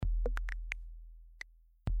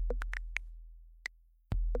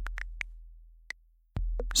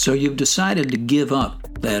So you've decided to give up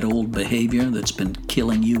that old behavior that's been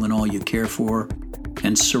killing you and all you care for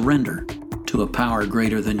and surrender to a power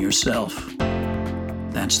greater than yourself.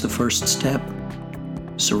 That's the first step.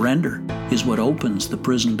 Surrender is what opens the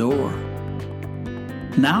prison door.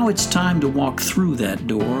 Now it's time to walk through that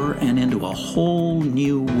door and into a whole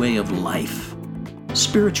new way of life.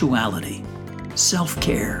 Spirituality,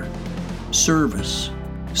 self-care, service,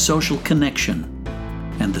 social connection,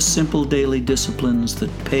 and the simple daily disciplines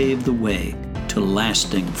that pave the way to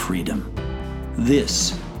lasting freedom.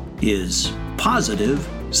 This is Positive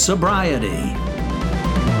Sobriety.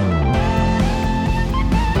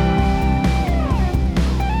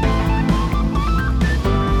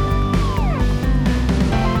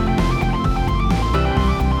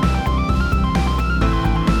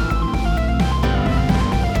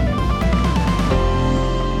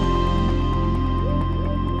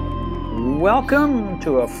 Welcome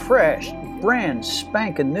to a fresh, brand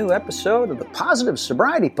spanking new episode of the Positive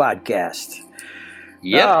Sobriety Podcast.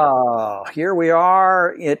 Yeah. Here we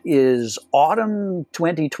are. It is autumn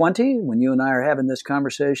 2020 when you and I are having this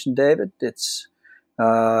conversation, David. It's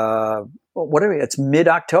it's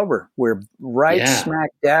mid-October. We're right smack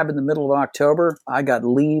dab in the middle of October. I got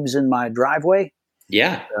leaves in my driveway.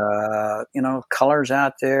 Yeah. Colors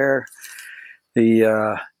out there.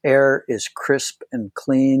 The air is crisp and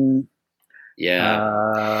clean.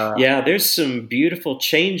 Yeah. There's some beautiful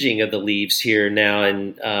changing of the leaves here now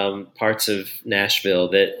in parts of Nashville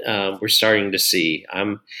that we're starting to see.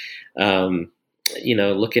 I'm,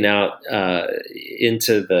 looking out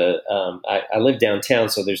into the. I live downtown,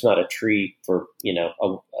 so there's not a tree for a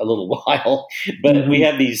little while, but we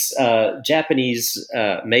have these Japanese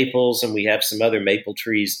maples, and we have some other maple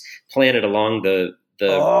trees planted along the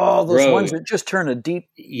those road. Ones that just turn a deep,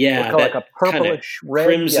 like a purplish red,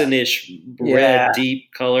 crimsonish red,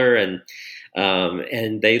 deep color, and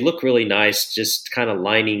they look really nice, just kind of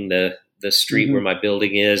lining the street where my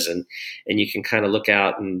building is, and you can kind of look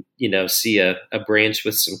out and see a branch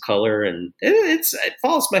with some color, and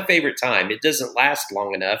fall's my favorite time. It doesn't last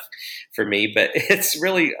long enough for me, but it's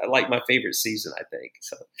really like my favorite season, I think.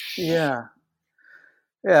 So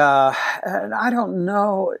Yeah, and I don't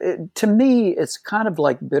know. To me, it's kind of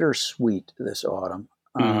like bittersweet this autumn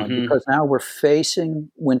because now we're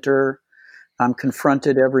facing winter. I'm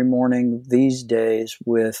confronted every morning these days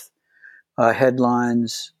with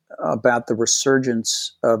headlines about the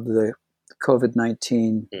resurgence of the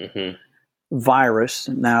COVID-19 virus.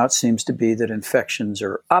 Now it seems to be that infections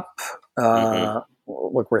are up.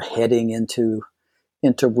 Look, we're heading into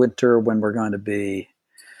winter when we're going to be,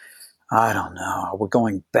 I don't know, we're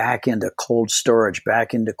going back into cold storage,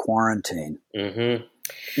 back into quarantine.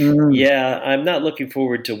 Yeah, I'm not looking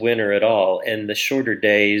forward to winter at all. And the shorter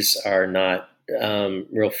days are not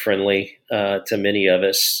real friendly to many of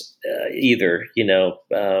us either,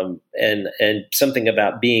 and something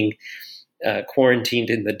about being quarantined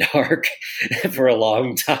in the dark for a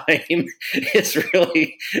long time is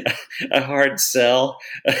really a hard sell.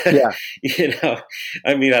 Yeah.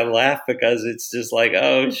 I laugh because it's just like,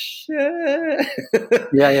 oh shit.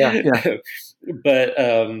 Yeah.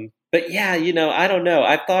 But yeah, I don't know.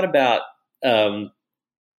 I've thought about, if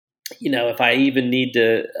I even need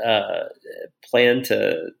to plan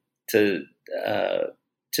to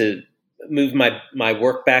move my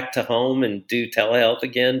work back to home and do telehealth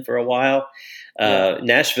again for a while.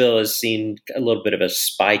 Nashville has seen a little bit of a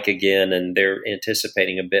spike again, and they're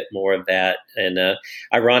anticipating a bit more of that. And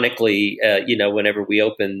ironically, whenever we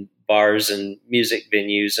open bars and music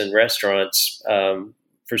venues and restaurants,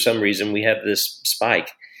 for some reason we have this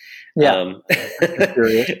spike.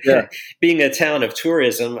 Being a town of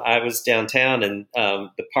tourism, I was downtown, and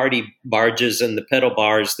the party barges and the pedal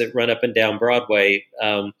bars that run up and down Broadway.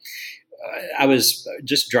 I was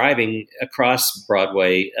just driving across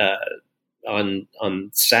Broadway on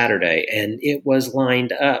Saturday, and it was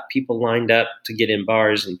lined up. People lined up to get in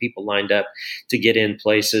bars, and people lined up to get in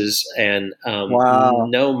places, and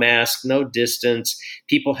no mask, no distance,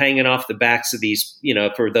 people hanging off the backs of these,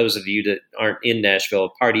 for those of you that aren't in Nashville, a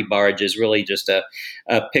party barge is really just a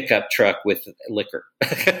pickup truck with liquor.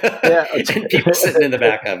 And people sitting in the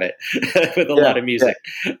back of it with a lot of music.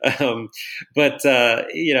 And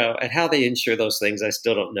how they insure those things, I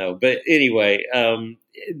still don't know. But anyway,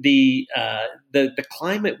 the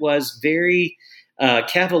climate was very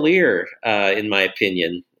cavalier, in my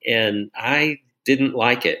opinion, and I didn't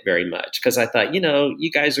like it very much because I thought,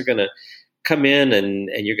 you guys are going to come in and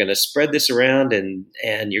you're going to spread this around and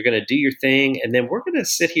you're going to do your thing, and then we're going to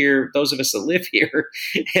sit here, those of us that live here,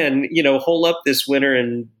 and hole up this winter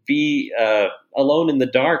and be alone in the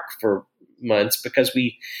dark for months because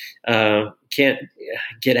we can't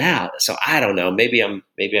get out. So I don't know. Maybe I'm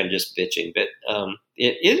just bitching, but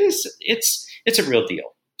it's a real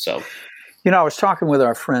deal. So, I was talking with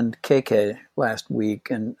our friend KK last week,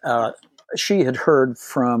 and she had heard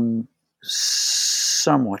from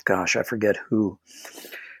someone, gosh, I forget who.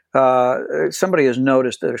 Somebody has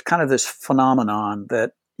noticed that there's kind of this phenomenon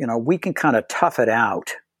that, we can kind of tough it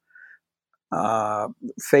out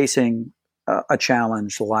facing a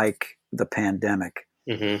challenge like the pandemic.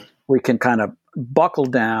 Mm-hmm. We can kind of buckle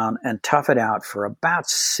down and tough it out for about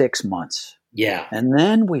 6 months. Yeah. And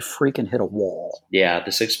then we freaking hit a wall. Yeah,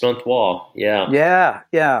 the 6-month wall. Yeah.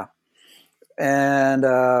 Yeah. And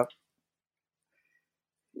I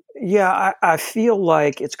feel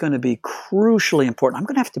like it's going to be crucially important. I'm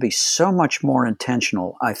going to have to be so much more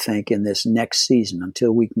intentional, I think, in this next season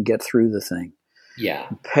until we can get through the thing. Yeah.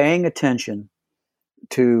 Paying attention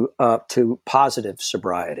to positive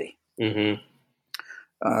sobriety. Mm-hmm.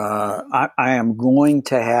 I am going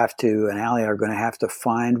to have to, and Allie are going to have to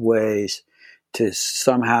find ways to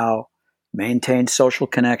somehow maintain social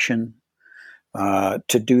connection,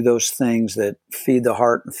 to do those things that feed the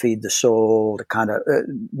heart and feed the soul, to kind of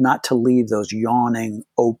not to leave those yawning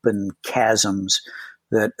open chasms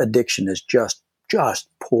that addiction is just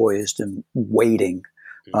poised and waiting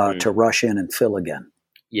to rush in and fill again.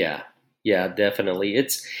 Yeah, definitely. I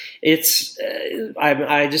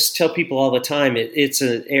just tell people all the time, it's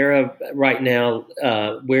an era right now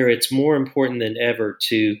where it's more important than ever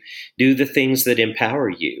to do the things that empower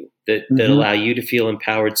you, that allow you to feel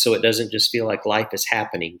empowered, so it doesn't just feel like life is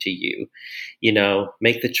happening to you.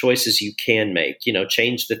 Make the choices you can make.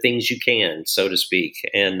 Change the things you can, so to speak,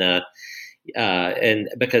 and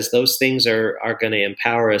because those things are going to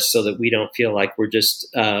empower us, so that we don't feel like we're just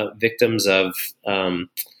victims of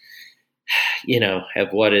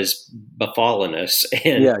what has befallen us.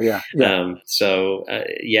 And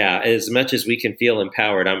as much as we can feel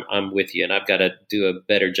empowered, I'm with you, and I've got to do a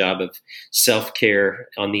better job of self-care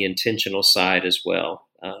on the intentional side as well,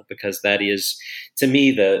 because that is, to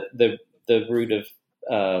me, the root of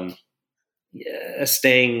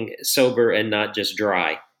staying sober and not just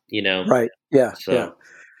dry. Right. Yeah. So. Yeah.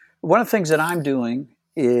 One of the things that I'm doing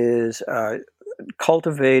is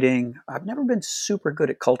cultivating. I've never been super good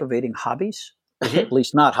at cultivating hobbies, at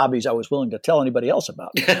least not hobbies I was willing to tell anybody else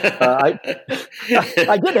about. I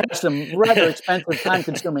did have some rather expensive,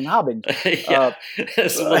 time-consuming hobbies.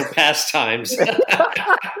 Some little pastimes.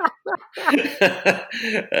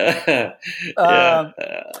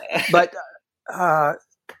 But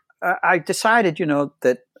I decided,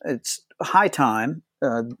 that it's high time,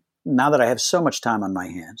 now that I have so much time on my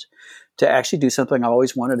hands, to actually do something I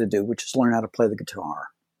always wanted to do, which is learn how to play the guitar.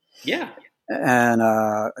 Yeah. And,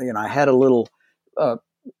 I had a little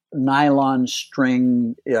nylon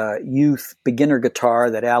string youth beginner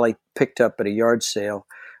guitar that Allie picked up at a yard sale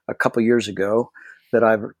a couple years ago that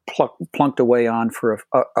I've plunked away on for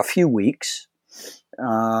a few weeks,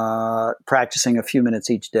 practicing a few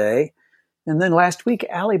minutes each day. And then last week,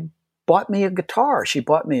 Allie bought me a guitar. She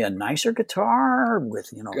bought me a nicer guitar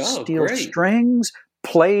with, steel strings,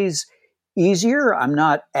 plays easier. I'm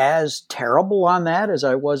not as terrible on that as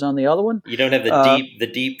I was on the other one. You don't have the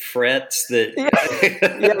deep frets that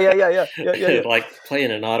yeah. like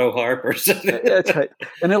playing an auto harp or something. That's right.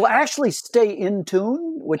 And it'll actually stay in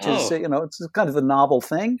tune, which is it's kind of a novel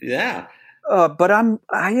thing. Yeah. But I'm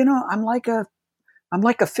like a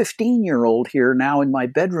 15-year-old here now in my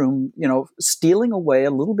bedroom, stealing away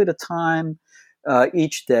a little bit of time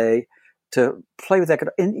each day to play with that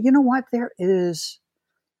guitar. And you know what?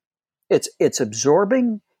 It's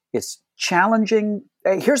absorbing. It's challenging.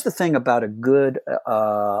 Here's the thing about a good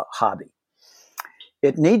hobby.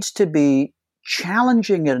 It needs to be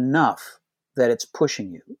challenging enough that it's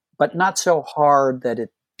pushing you, but not so hard that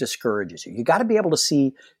it discourages you. You got to be able to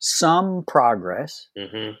see some progress,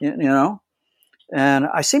 and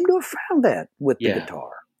I seem to have found that with the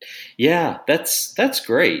guitar. Yeah, that's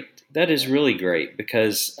great. That is really great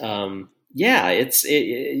because,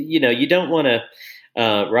 you don't want to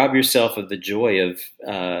rob yourself of the joy of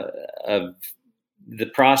the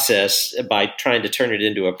process by trying to turn it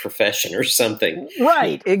into a profession or something.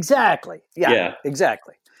 Right. Exactly. Yeah.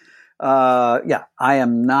 Exactly. I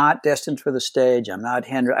am not destined for the stage. I'm not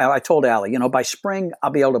Henry. I told Allie, by spring I'll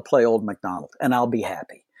be able to play Old MacDonald and I'll be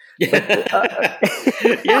happy. To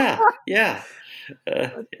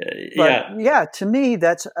me,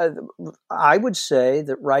 that's. I would say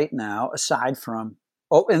that right now, aside from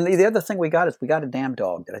and the other thing we got a damn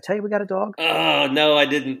dog. Did I tell you we got a dog? Oh no, I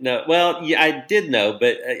didn't know. Well, yeah, I did know,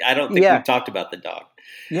 but I don't think we talked about the dog.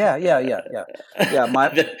 Yeah.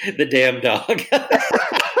 The damn dog.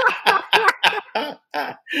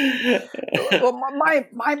 Well,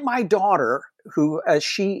 my daughter, who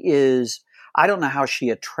she is, I don't know how she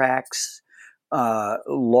attracts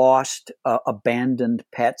lost, abandoned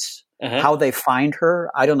pets. How they find her,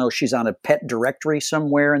 I don't know. She's on a pet directory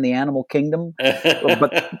somewhere in the animal kingdom,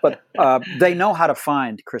 but they know how to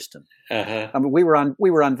find Kristen. I mean, we were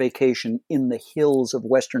on vacation in the hills of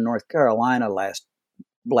Western North Carolina last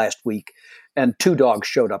week, and 2 dogs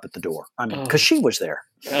showed up at the door. I mean, because she was there.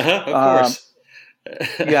 Of course.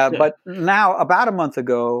 Yeah, but now about a month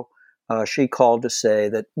ago, she called to say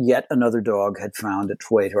that yet another dog had found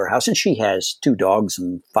its way to her house. And she has 2 dogs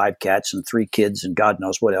and 5 cats and 3 kids and God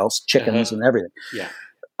knows what else, chickens and everything. Yeah.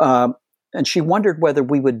 And she wondered whether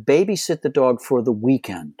we would babysit the dog for the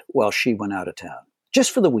weekend while she went out of town,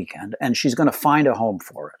 just for the weekend. And she's going to find a home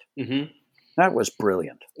for it. Mm-hmm. That was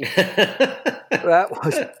brilliant. That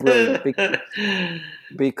was brilliant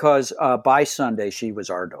because by Sunday, she was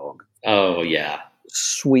our dog. Oh, yeah.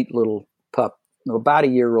 Sweet little pup. About a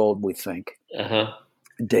year old, we think.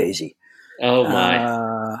 Daisy. Oh,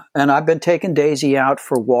 my. And I've been taking Daisy out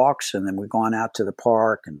for walks, and then we've gone out to the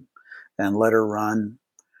park and let her run.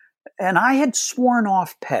 And I had sworn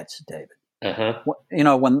off pets, David. You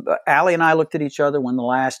know, when Allie and I looked at each other when the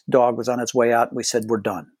last dog was on its way out, we said, we're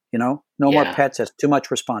done. You know, no more pets. That's too much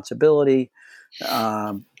responsibility.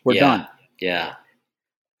 We're done. Yeah.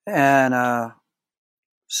 And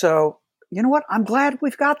so, you know what? I'm glad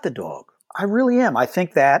we've got the dog. I really am. I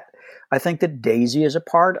think that Daisy is a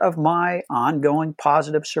part of my ongoing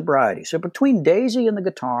positive sobriety. So between Daisy and the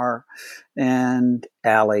guitar and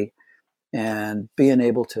Allie and being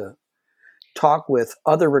able to talk with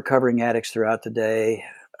other recovering addicts throughout the day,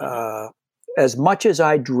 as much as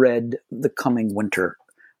I dread the coming winter,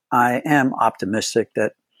 I am optimistic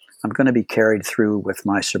that I'm going to be carried through with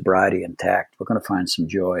my sobriety intact. We're going to find some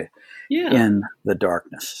joy in the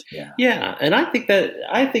darkness. Yeah. And I think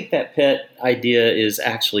that pet idea is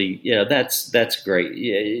actually, that's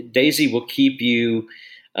great. Daisy will keep you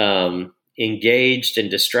engaged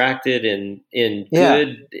and distracted in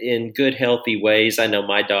good, healthy ways. I know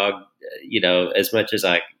my dog, as much as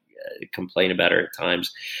I complain about her at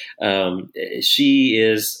times, she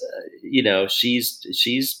is,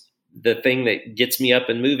 she's the thing that gets me up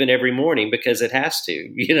and moving every morning because it has to,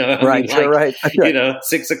 Right.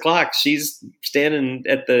 6:00, she's standing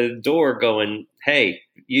at the door going, "Hey,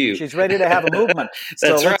 you." She's ready to have a movement.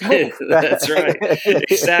 That's right. That's right.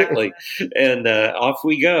 Exactly. And off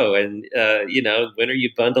we go. And, when are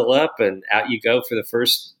you bundle up and out you go for the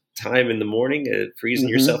first time in the morning, freezing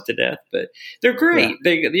yourself to death? But they're great.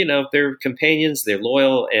 They're companions. They're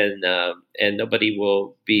loyal, and nobody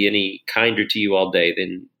will be any kinder to you all day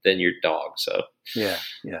than your dog. So yeah.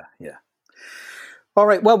 All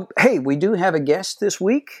right. Well, hey, we do have a guest this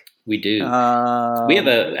week. We do. We have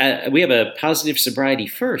a positive sobriety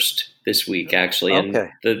first this week, actually, and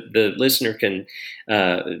the listener can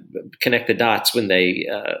connect the dots when they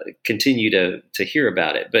continue to hear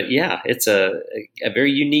about it. But yeah, it's a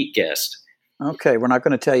very unique guest. Okay, we're not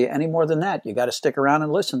going to tell you any more than that. You got to stick around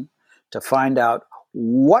and listen to find out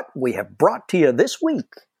what we have brought to you this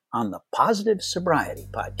week on the Positive Sobriety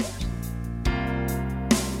Podcast.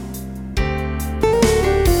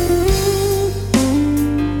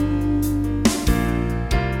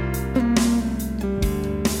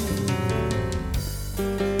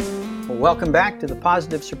 Welcome back to the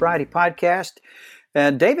Positive Sobriety Podcast.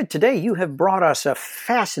 And David, today you have brought us a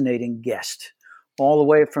fascinating guest, all the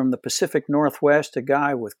way from the Pacific Northwest, a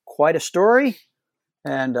guy with quite a story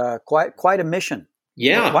and quite a mission.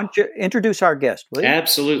 Yeah. Why don't you introduce our guest, will you?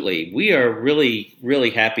 Absolutely. We are really, really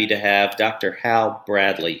happy to have Dr. Hal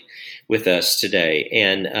Bradley with us today.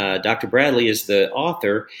 And Dr. Bradley is the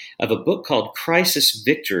author of a book called Crisis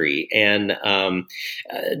Victory. And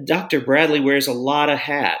Dr. Bradley wears a lot of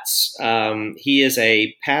hats. He is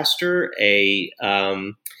a pastor, a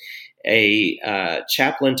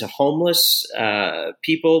chaplain to homeless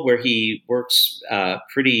people, where he works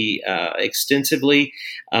pretty extensively.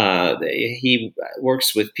 He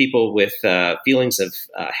works with people with feelings of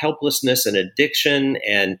helplessness and addiction,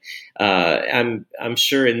 and I'm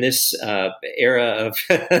sure in this era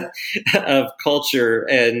of culture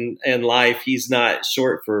and life, he's not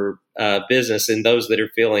short for business in those that are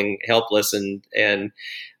feeling helpless and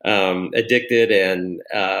addicted and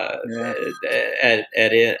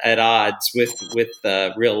at odds with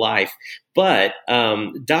real life. But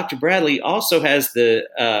Dr. Bradley also has the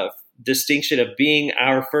distinction of being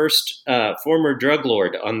our first former drug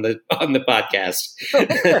lord on the podcast.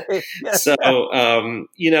 So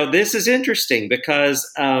this is interesting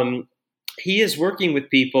because he is working with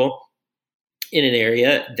people in an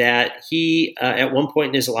area that he, at one point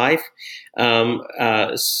in his life,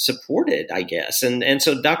 supported, I guess. And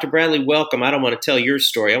so, Dr. Bradley, welcome. I don't want to tell your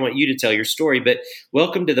story. I want you to tell your story, but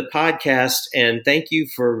welcome to the podcast, and thank you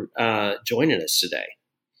for joining us today.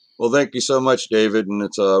 Well, thank you so much, David, and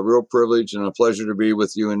it's a real privilege and a pleasure to be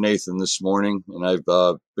with you and Nathan this morning, and I've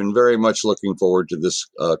been very much looking forward to this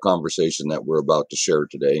conversation that we're about to share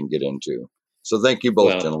today and get into. So thank you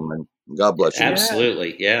both, gentlemen. God bless you.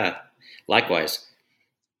 Absolutely, yeah. Likewise.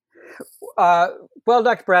 Well,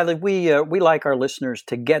 Dr. Bradley, we like our listeners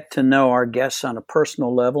to get to know our guests on a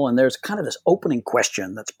personal level, and there's kind of this opening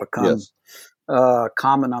question that's become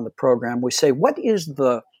common on the program. We say, what is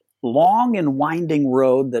the long and winding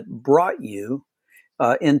road that brought you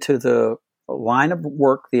into the line of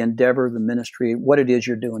work, the endeavor, the ministry, what it is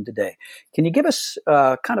you're doing today? Can you give us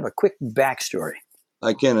kind of a quick backstory?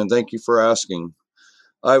 I can, and thank you for asking.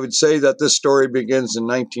 I would say that this story begins in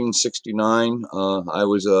 1969. I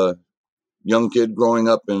was a young kid growing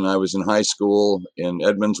up, and I was in high school in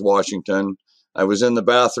Edmonds, Washington. I was in the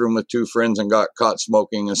bathroom with two friends and got caught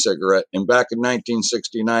smoking a cigarette. And back in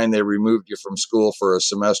 1969, they removed you from school for a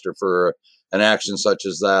semester for an action such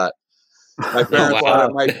as that. My parents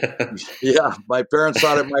my parents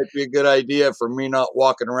thought it might be a good idea for me not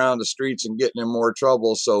walking around the streets and getting in more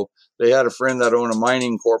trouble. So they had a friend that owned a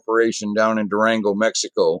mining corporation down in Durango,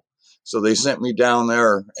 Mexico. So they sent me down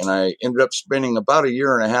there, and I ended up spending about a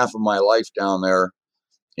year and a half of my life down there.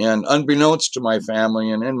 And unbeknownst to my family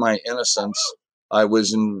and in my innocence, I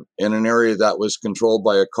was in an area that was controlled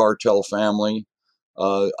by a cartel family.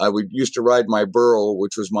 I used to ride my burro,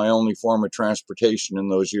 which was my only form of transportation in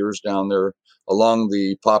those years down there along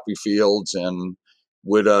the poppy fields, and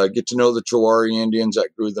would get to know the Chowari Indians that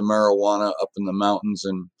grew the marijuana up in the mountains,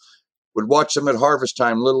 and would watch them at harvest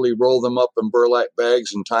time, literally roll them up in burlap bags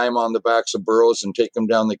and tie them on the backs of burros and take them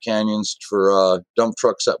down the canyons for dump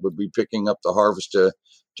trucks that would be picking up the harvest to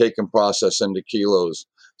take and process into kilos.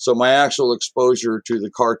 So my actual exposure to the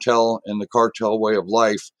cartel and the cartel way of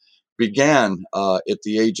life began at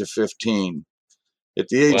the age of 15. At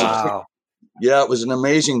the age of it was an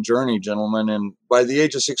amazing journey, gentlemen. And by the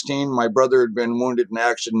age of 16, my brother had been wounded in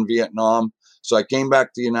action in Vietnam. So I came back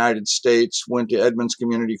to the United States, went to Edmonds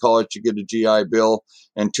Community College to get a GI Bill.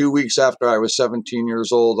 And 2 weeks after I was 17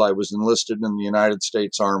 years old, I was enlisted in the United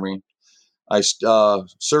States Army. I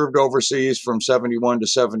served overseas from 71 to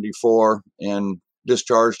 74 and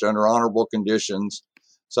discharged under honorable conditions.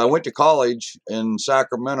 So I went to college in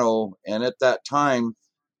Sacramento, and at that time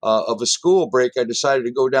of a school break, I decided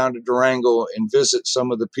to go down to Durango and visit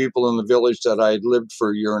some of the people in the village that I had lived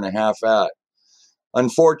for a year and a half at.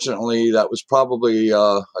 Unfortunately, that was probably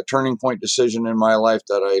a turning point decision in my life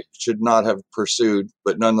that I should not have pursued,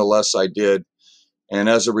 but nonetheless I did. And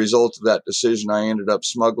as a result of that decision, I ended up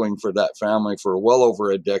smuggling for that family for well over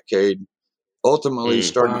a decade. Ultimately,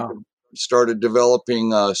 started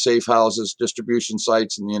developing safe houses, distribution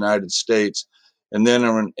sites in the United States. And then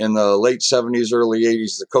in the late 70s, early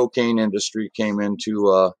 80s, the cocaine industry came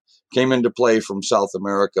into play from South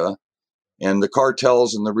America. And the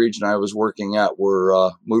cartels in the region I was working at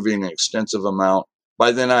were moving an extensive amount.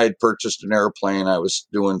 By then, I had purchased an airplane. I was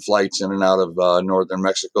doing flights in and out of northern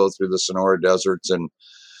Mexico through the Sonora deserts, and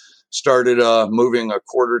started moving a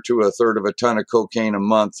quarter to a third of a ton of cocaine a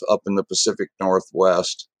month up in the Pacific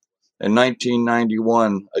Northwest. In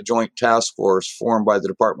 1991, a joint task force formed by the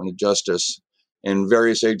Department of Justice and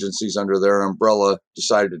various agencies under their umbrella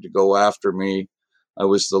decided to go after me. I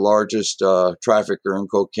was the largest trafficker in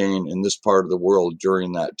cocaine in this part of the world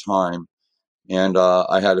during that time. And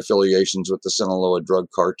I had affiliations with the Sinaloa drug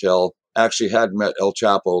cartel. Actually had met El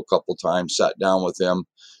Chapo a couple times, sat down with him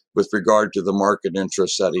with regard to the market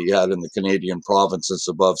interests that he had in the Canadian provinces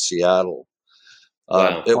above Seattle.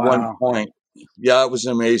 One point, it was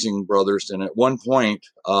amazing, brothers. And at one point,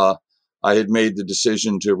 I had made the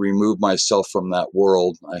decision to remove myself from that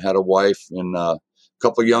world. I had a wife and a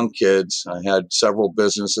couple young kids. I had several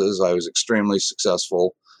businesses. I was extremely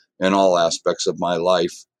successful in all aspects of my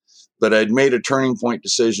life. But I'd made a turning point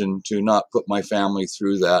decision to not put my family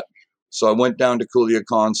through that. So I went down to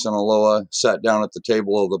Culiacan, Sinaloa, sat down at the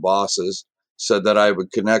table of the bosses, said that I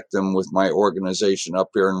would connect them with my organization up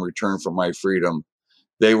here in return for my freedom.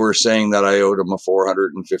 They were saying that I owed them a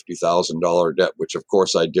 $450,000 debt, which of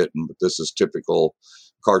course I didn't, but this is typical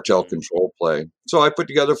cartel control play. So I put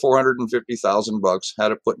together $450,000,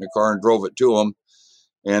 had it put in a car and drove it to them.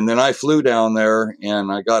 And then I flew down there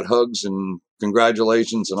and I got hugs and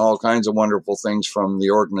congratulations and all kinds of wonderful things from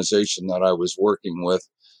the organization that I was working with.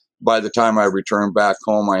 By the time I returned back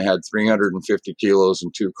home, I had 350 kilos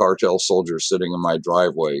and 2 cartel soldiers sitting in my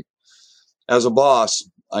driveway. As a boss,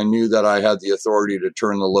 I knew that I had the authority to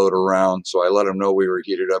turn the load around. So I let them know we were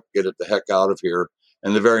heated up, get it the heck out of here.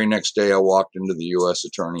 And the very next day I walked into the U.S.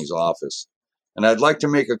 Attorney's office. And I'd like to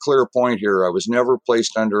make a clear point here. I was never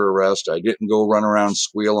placed under arrest. I didn't go run around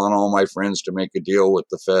squeal on all my friends to make a deal with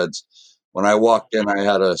the feds. When I walked in, I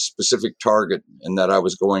had a specific target and that I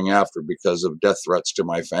was going after because of death threats to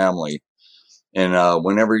my family. And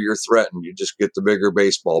whenever you're threatened, you just get the bigger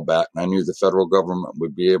baseball bat. And I knew the federal government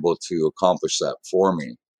would be able to accomplish that for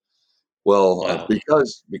me. Well, Wow.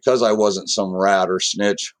 because I wasn't some rat or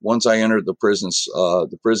snitch, once I entered the prison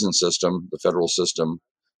system, the federal system,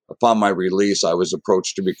 upon my release, I was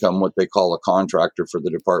approached to become what they call a contractor for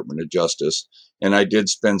the Department of Justice. And I did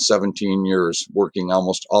spend 17 years working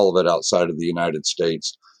almost all of it outside of the United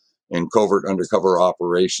States in covert undercover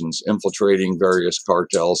operations, infiltrating various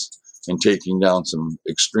cartels and taking down some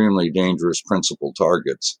extremely dangerous principal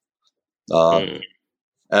targets.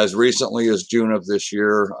 As recently as June of this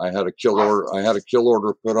year, I had a kill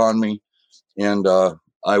order put on me, and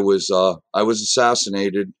I was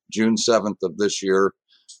assassinated June 7th of this year.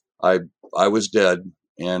 I was dead,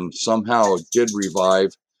 and somehow it did revive,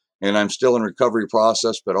 and I'm still in recovery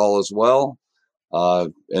process, but all is well.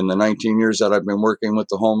 In the 19 years that I've been working with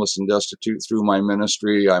the homeless and destitute through my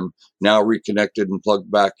ministry, I'm now reconnected and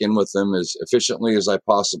plugged back in with them as efficiently as I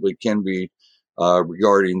possibly can be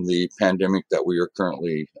regarding the pandemic that we are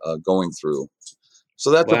currently going through.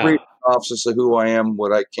 So that's a brief synopsis of who I am,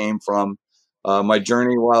 what I came from. My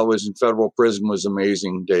journey while I was in federal prison was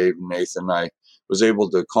amazing, Dave and Nathan. I was able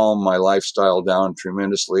to calm my lifestyle down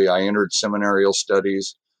tremendously. I entered seminarial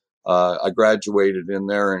studies. I graduated in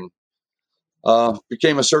there and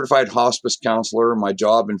became a certified hospice counselor. My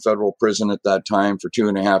job in federal prison at that time for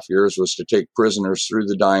 2.5 years was to take prisoners through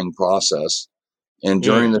the dying process. And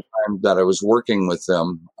during the time that I was working with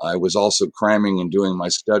them, I was also cramming and doing my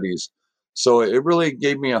studies. So it really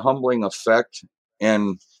gave me a humbling effect.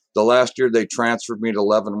 And the last year they transferred me to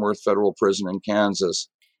Leavenworth Federal Prison in Kansas.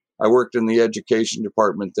 I worked in the education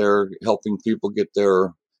department there, helping people get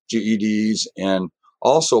their GEDs, and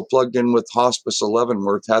also plugged in with Hospice of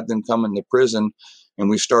Leavenworth, had them come into prison, and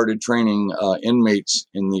we started training inmates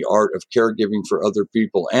in the art of caregiving for other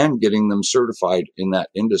people and getting them certified in that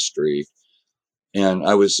industry. And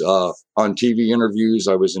I was on TV interviews.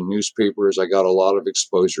 I was in newspapers. I got a lot of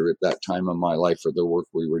exposure at that time in my life for the work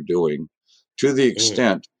we were doing, to the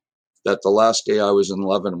extent that the last day I was in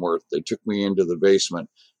Leavenworth, they took me into the basement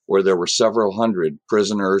where there were several hundred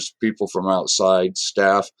prisoners, people from outside,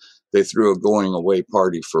 staff. They threw a going away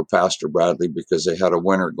party for Pastor Bradley because they had a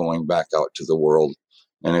winter going back out to the world.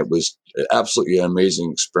 And it was absolutely an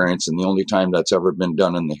amazing experience, and the only time that's ever been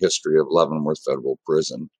done in the history of Leavenworth Federal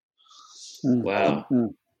Prison. Wow.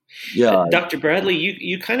 Yeah. Dr. Bradley,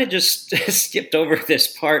 you kind of just skipped over this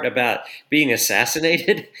part about being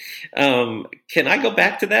assassinated. Can I go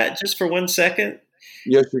back to that just for 1 second?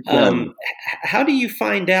 Yes, you can. How do you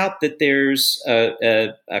find out that there's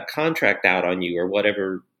a contract out on you or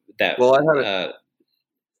whatever that? Well,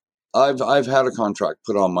 I've had a contract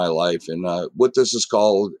put on my life, and what this is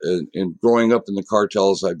called, in growing up in the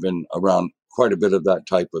cartels, I've been around quite a bit of that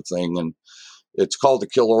type of thing, and it's called a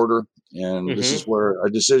kill order. And this is where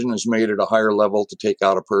a decision is made at a higher level to take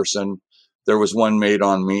out a person. There was one made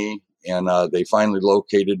on me, and they finally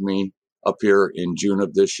located me up here in June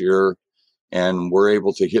of this year, and were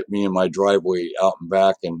able to hit me in my driveway out and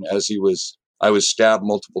back. And I was stabbed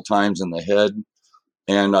multiple times in the head,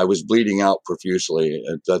 and I was bleeding out profusely.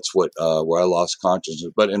 That's where I lost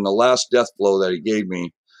consciousness. But in the last death blow that he gave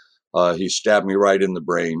me, he stabbed me right in the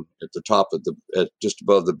brain at the top of just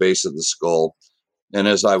above the base of the skull. And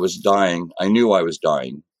as I was dying, I knew I was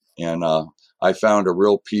dying. And I found a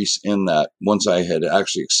real peace in that. Once I had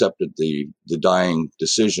actually accepted the dying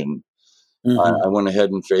decision, I went ahead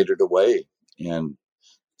and faded away. And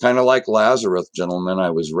kind of like Lazarus, gentlemen,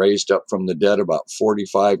 I was raised up from the dead about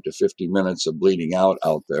 45 to 50 minutes of bleeding out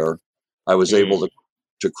there. I was able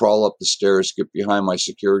to crawl up the stairs, get behind my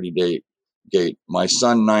security gate. My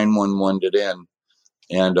son 911'd in,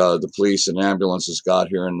 and the police and ambulances got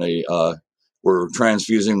here, and they were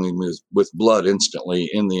transfusing me with blood instantly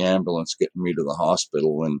in the ambulance, getting me to the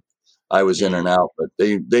hospital. And I was in and out, but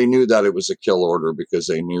they knew that it was a kill order because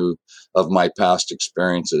they knew of my past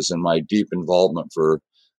experiences and my deep involvement for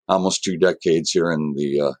almost 2 decades here in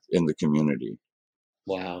the community.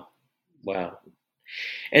 Wow.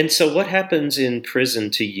 And so what happens in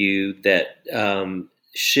prison to you that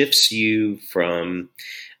shifts you from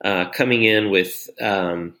coming in with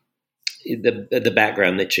the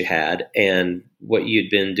background that you had and what you'd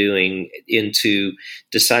been doing into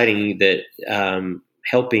deciding that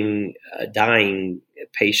helping dying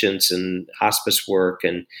patients and hospice work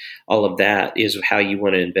and all of that is how you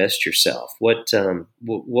want to invest yourself. What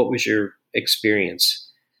was your experience?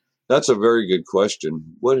 That's a very good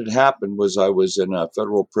question. What had happened was I was in a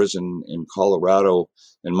federal prison in Colorado,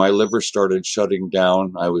 and my liver started shutting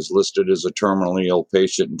down. I was listed as a terminally ill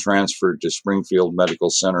patient and transferred to Springfield Medical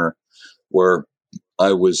Center, where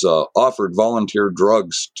I was offered volunteer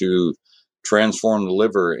drugs to transform the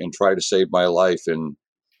liver and try to save my life. And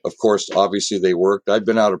of course, obviously they worked. I've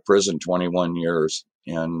been out of prison 21 years,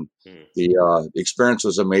 and the experience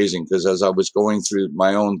was amazing because as I was going through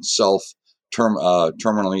my own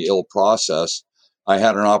terminally ill process, I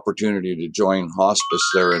had an opportunity to join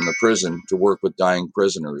hospice there in the prison to work with dying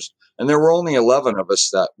prisoners. And there were only 11 of us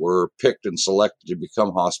that were picked and selected to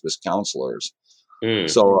become hospice counselors.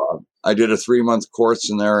 So I did a 3-month course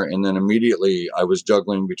in there, and then immediately I was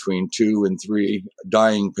juggling between 2 and 3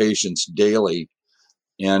 dying patients daily.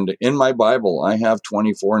 And in my Bible, I have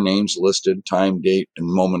 24 names listed, time, date, and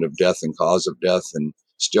moment of death and cause of death, and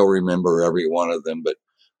still remember every one of them. But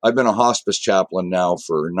I've been a hospice chaplain now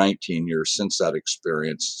for 19 years since that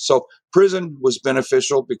experience. So prison was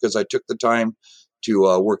beneficial because I took the time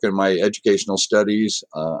to work in my educational studies.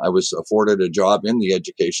 I was afforded a job in the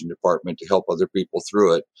education department to help other people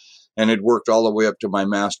through it. And it worked all the way up to my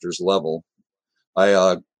master's level.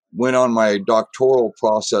 I went on my doctoral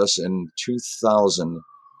process in 2000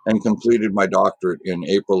 and completed my doctorate in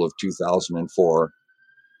April of 2004.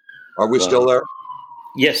 Are we still there?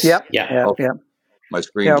 Yes. Yep. Yeah. Okay. Yep. My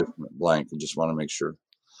screen just went blank. I just want to make sure.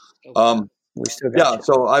 We still got you.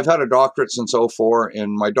 So I've had a doctorate since 2004,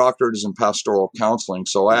 and my doctorate is in pastoral counseling.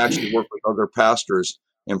 So I actually work with other pastors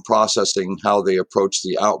in processing how they approach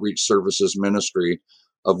the outreach services ministry,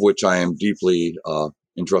 of which I am deeply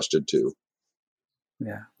entrusted to.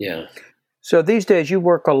 Yeah. So these days you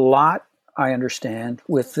work a lot, I understand,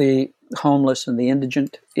 with the homeless and the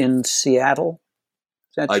indigent in Seattle.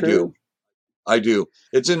 Is that true? I do.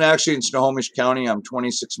 It's actually in Snohomish County. I'm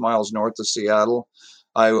 26 miles north of Seattle.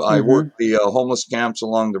 I work the homeless camps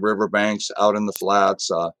along the riverbanks, out in the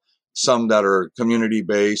flats, some that are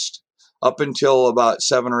community-based. Up until about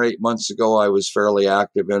 7 or 8 months ago, I was fairly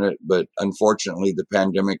active in it, but unfortunately the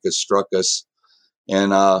pandemic has struck us.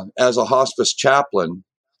 And as a hospice chaplain,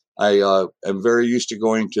 I am very used to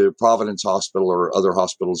going to Providence Hospital or other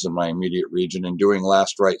hospitals in my immediate region and doing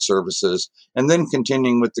last rite services, and then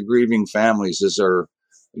continuing with the grieving families as their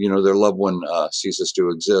loved one ceases to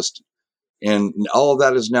exist. And all of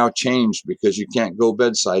that has now changed because you can't go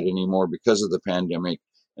bedside anymore because of the pandemic.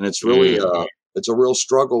 And it's really it's a real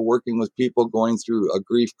struggle working with people going through a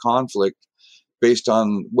grief conflict based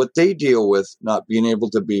on what they deal with, not being able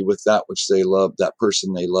to be with that which they love, that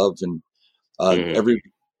person they love. And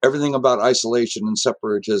everything about isolation and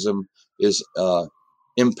separatism is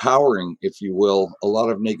empowering, if you will, a lot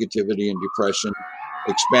of negativity and depression,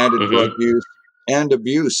 expanded drug use, and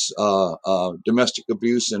abuse, domestic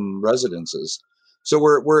abuse in residences. So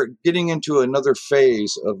we're getting into another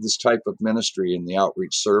phase of this type of ministry in the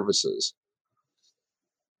outreach services.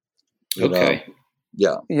 Okay.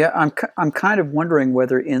 Yeah. I'm kind of wondering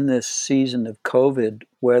whether in this season of COVID,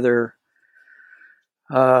 whether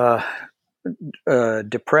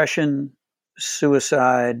depression,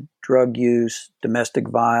 suicide, drug use, domestic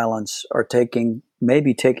violence are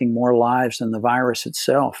maybe taking more lives than the virus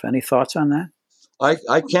itself. Any thoughts on that?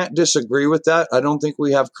 I can't disagree with that. I don't think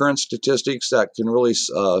we have current statistics that can really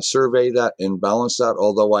survey that and balance that,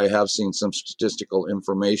 although I have seen some statistical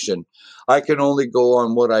information. I can only go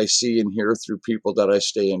on what I see and hear through people that I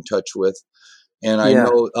stay in touch with. And I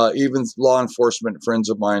know even law enforcement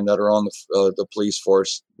friends of mine that are on the police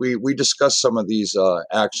force, we discuss some of these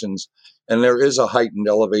actions, and there is a heightened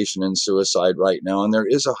elevation in suicide right now, and there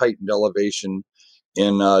is a heightened elevation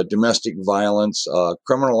in domestic violence,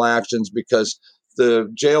 criminal actions, because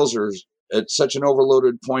the jails are at such an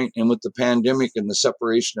overloaded point, and with the pandemic and the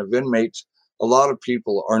separation of inmates, a lot of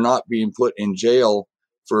people are not being put in jail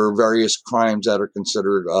for various crimes that are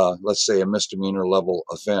considered, let's say, a misdemeanor level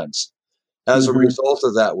offense. As a result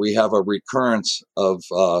of that, we have a recurrence of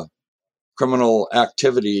criminal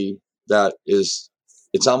activity that it's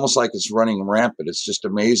almost like it's running rampant. It's just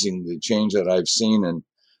amazing the change that I've seen. And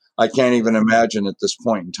I can't even imagine at this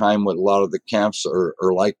point in time what a lot of the camps are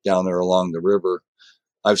like down there along the river.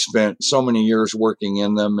 I've spent so many years working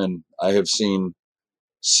in them, and I have seen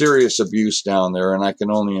serious abuse down there, and I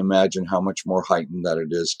can only imagine how much more heightened that it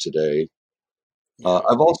is today.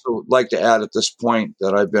 I've also like to add at this point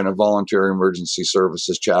that I've been a volunteer emergency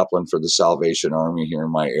services chaplain for the Salvation Army here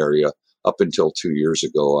in my area. Up until 2 years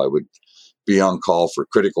ago, I would be on call for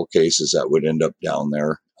critical cases that would end up down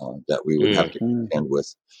there that we would have to contend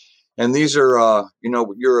with. And these are,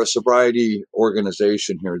 you're a sobriety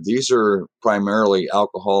organization here. These are primarily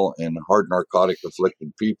alcohol and hard narcotic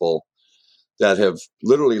afflicted people that have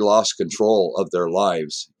literally lost control of their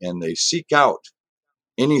lives, and they seek out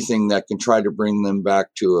anything that can try to bring them back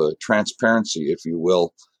to a transparency, if you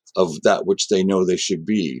will, of that which they know they should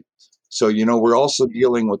be. So, we're also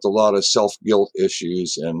dealing with a lot of self-guilt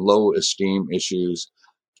issues and low esteem issues,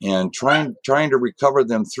 and trying to recover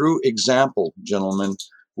them through example, gentlemen.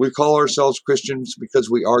 We call ourselves Christians because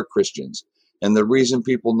we are Christians. And the reason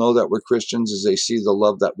people know that we're Christians is they see the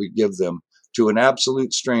love that we give them to an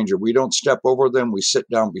absolute stranger. We don't step over them. We sit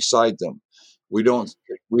down beside them. We don't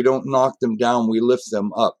knock them down. We lift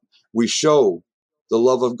them up. We show the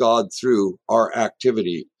love of God through our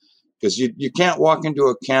activity. Because you can't walk into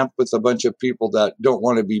a camp with a bunch of people that don't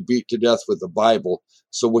want to be beat to death with the Bible.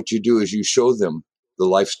 So what you do is you show them the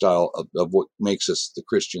lifestyle of what makes us the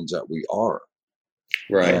Christians that we are.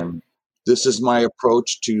 Right. And this is my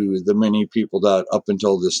approach to the many people that up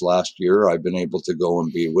until this last year I've been able to go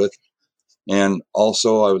and be with. And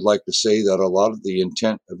also I would like to say that a lot of the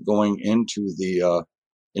intent of going into the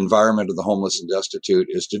environment of the homeless and destitute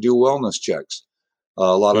is to do wellness checks.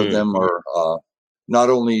 A lot of them are not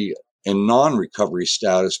only in non-recovery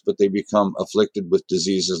status, but they become afflicted with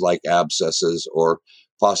diseases like abscesses or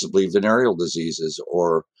possibly venereal diseases,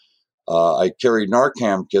 or I carry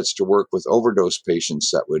Narcan kits to work with overdose patients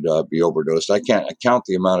that would be overdosed. I can't count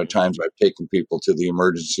the amount of times I've taken people to the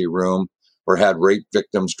emergency room or had rape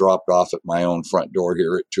victims dropped off at my own front door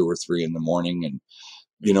here at 2 or 3 in the morning. And,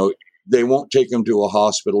 they won't take them to a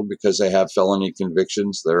hospital because they have felony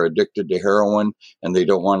convictions. They're addicted to heroin and they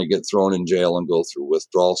don't want to get thrown in jail and go through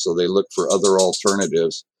withdrawal. So they look for other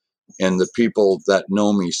alternatives. And the people that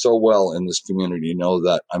know me so well in this community know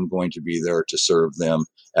that I'm going to be there to serve them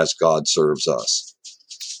as God serves us.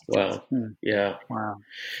 Wow. Yeah. Wow.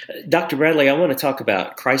 Dr. Bradley, I want to talk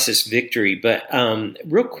about Crisis Victory, but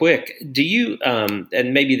real quick, do you,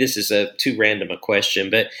 and maybe this is too random a question,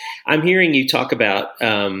 but I'm hearing you talk about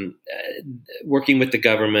working with the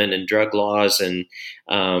government and drug laws and,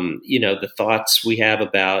 the thoughts we have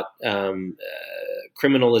about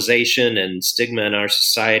criminalization and stigma in our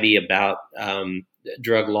society about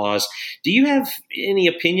drug laws. Do you have any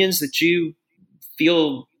opinions that you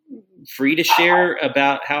feel free to share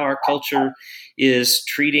about how our culture is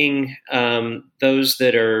treating those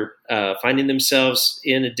that are finding themselves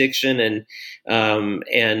in addiction and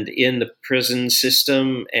in the prison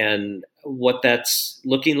system, and what that's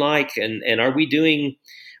looking like? And are we doing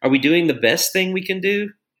the best thing we can do?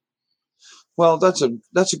 Well, that's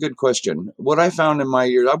a good question. What I found in my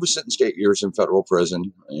years, I was sentenced 8 years in federal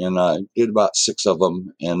prison, and I did about 6 of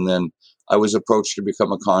them, and then I was approached to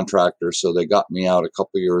become a contractor, so they got me out a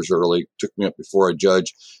couple of years early, took me up before a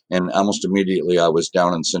judge, and almost immediately I was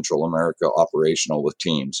down in Central America operational with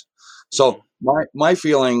teams. So my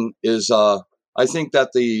feeling is I think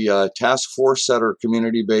that the task force that are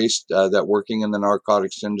community-based, that working in the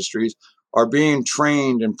narcotics industries, are being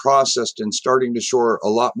trained and processed and starting to show a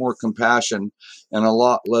lot more compassion and a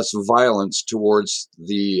lot less violence towards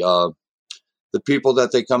the people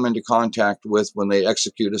that they come into contact with when they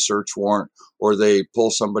execute a search warrant or they pull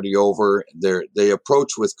somebody over. They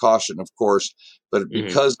approach with caution, of course, but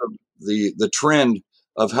because of the trend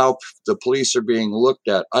of how the police are being looked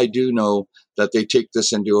at, I do know that they take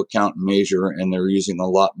this into account and measure, and they're using a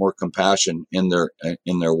lot more compassion in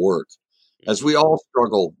their work. As we all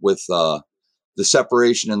struggle with the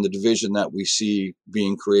separation and the division that we see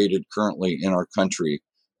being created currently in our country,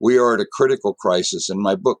 we are at a critical crisis. And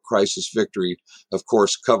my book, Crisis Victory, of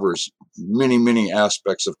course, covers many, many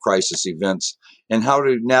aspects of crisis events and how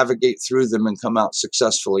to navigate through them and come out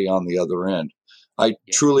successfully on the other end. I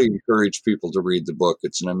truly encourage people to read the book.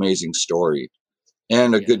 It's an amazing story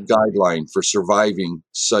and a good guideline for surviving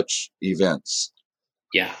such events.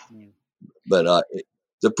 Yeah. But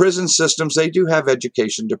the prison systems, they do have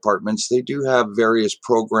education departments. They do have various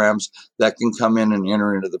programs that can come in and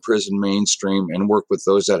enter into the prison mainstream and work with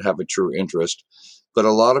those that have a true interest. But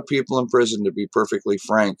a lot of people in prison, to be perfectly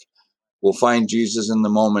frank, will find Jesus in the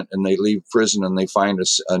moment, and they leave prison and they find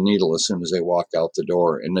a needle as soon as they walk out the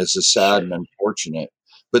door. And this is sad and unfortunate,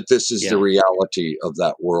 but this is the reality of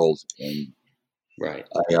that world. And right.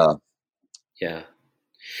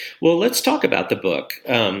 Well, let's talk about the book,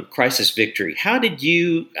 Crisis Victory. How did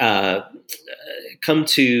you come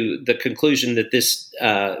to the conclusion that this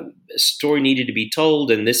story needed to be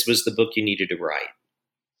told and this was the book you needed to write?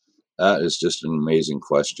 That is just an amazing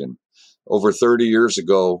question. Over 30 years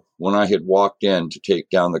ago, when I had walked in to take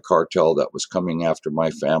down the cartel that was coming after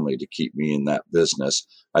my family to keep me in that business,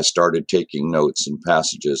 I started taking notes and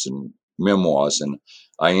passages and memoirs, and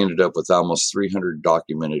I ended up with almost 300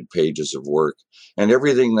 documented pages of work. And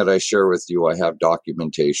everything that I share with you, I have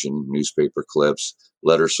documentation, newspaper clips,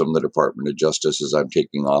 letters from the Department of Justice as I'm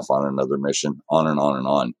taking off on another mission, on and on and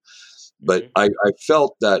on. But I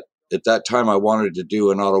felt that at that time I wanted to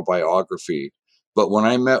do an autobiography. But when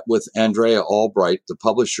I met with Andrea Albright, the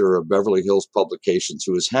publisher of Beverly Hills Publications,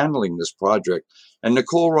 who was handling this project, and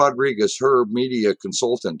Nicole Rodriguez, her media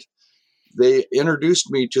consultant, they introduced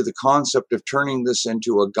me to the concept of turning this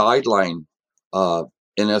into a guideline,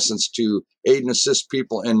 in essence, to aid and assist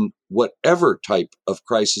people in whatever type of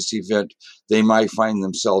crisis event they might find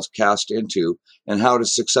themselves cast into, and how to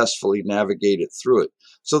successfully navigate it through it.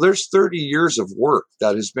 So there's 30 years of work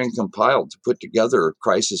that has been compiled to put together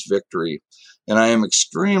Crisis Victory. And I am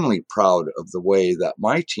extremely proud of the way that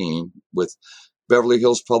my team with Beverly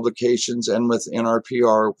Hills Publications and with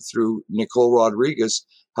NRPR through Nicole Rodriguez,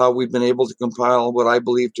 how we've been able to compile what I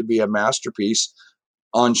believe to be a masterpiece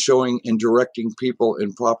on showing and directing people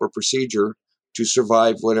in proper procedure to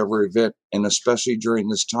survive whatever event, and especially during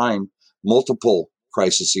this time, multiple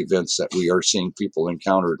crisis events that we are seeing people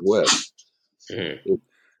encountered with. Mm-hmm.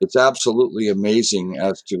 It's absolutely amazing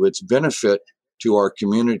as to its benefit to our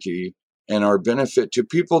community and our benefit to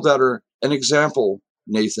people that are an example.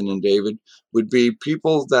 Nathan and David would be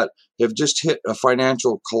people that have just hit a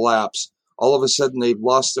financial collapse. All of a sudden they've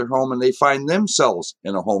lost their home and they find themselves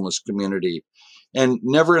in a homeless community, and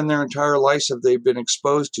never in their entire lives have they been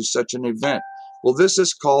exposed to such an event. Well, this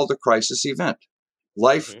is called a crisis event,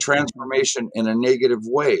 life transformation in a negative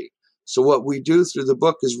way. So what we do through the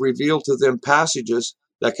book is reveal to them passages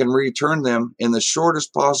that can return them in the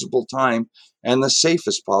shortest possible time and the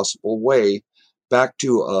safest possible way back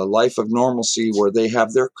to a life of normalcy where they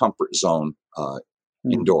have their comfort zone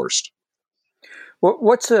endorsed.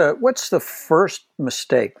 What's the first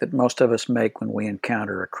mistake that most of us make when we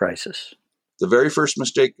encounter a crisis? The very first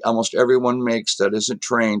mistake almost everyone makes that isn't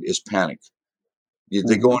trained is panic.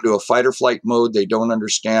 They go into a fight or flight mode. They don't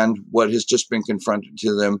understand what has just been confronted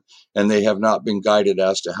to them, and they have not been guided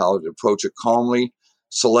as to how to approach it calmly,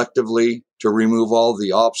 selectively, to remove all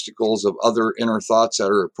the obstacles of other inner thoughts that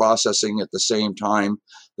are processing at the same time.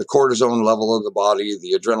 The cortisone level of the body,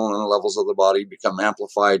 the adrenaline levels of the body become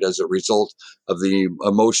amplified as a result of the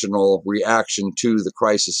emotional reaction to the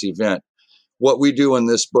crisis event. What we do in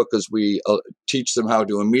this book is we teach them how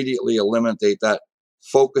to immediately eliminate that,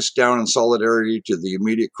 focus down in solidarity to the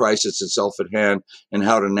immediate crisis itself at hand, and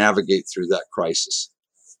how to navigate through that crisis.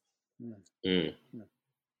 Mm.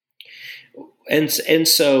 And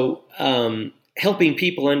so helping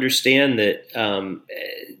people understand that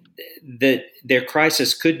that their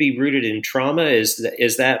crisis could be rooted in trauma, is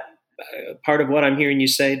that part of what I'm hearing you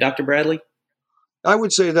say, Dr. Bradley? I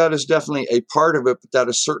would say that is definitely a part of it, but that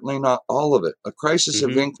is certainly not all of it. A crisis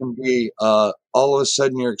event can be all of a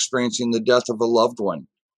sudden you're experiencing the death of a loved one,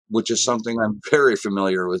 which is something I'm very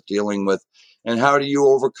familiar with dealing with. And how do you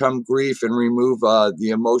overcome grief and remove the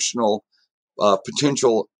emotional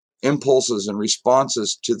potential impulses and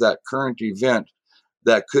responses to that current event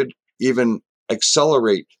that could even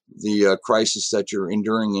accelerate the crisis that you're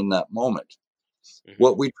enduring in that moment?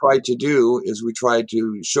 What we try to do is we try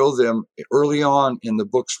to show them early on in the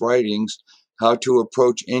book's writings how to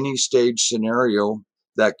approach any stage scenario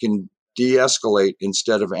that can de-escalate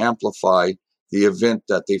instead of amplify the event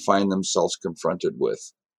that they find themselves confronted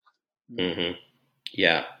with. Mm-hmm.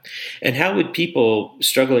 Yeah. And how would people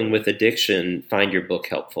struggling with addiction find your book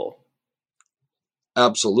helpful?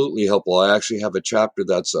 Absolutely helpful. I actually have a chapter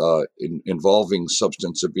that's involving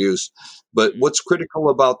substance abuse. But what's critical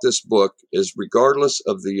about this book is, regardless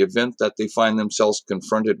of the event that they find themselves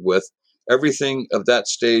confronted with, everything of that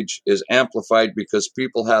stage is amplified because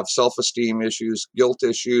people have self-esteem issues, guilt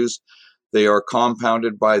issues. They are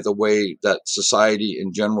compounded by the way that society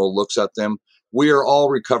in general looks at them. We are all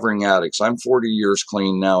recovering addicts. I'm 40 years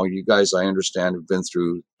clean now. You guys, I understand, have been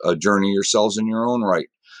through a journey yourselves in your own right.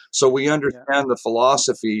 So we understand the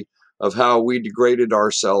philosophy of how we degraded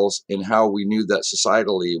ourselves and how we knew that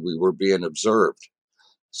societally we were being observed.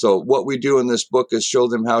 So what we do in this book is show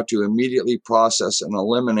them how to immediately process and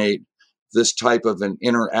eliminate this type of an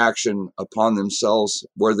interaction upon themselves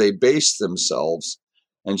where they base themselves,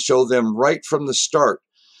 and show them right from the start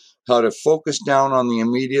how to focus down on the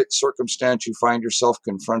immediate circumstance you find yourself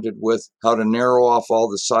confronted with, how to narrow off all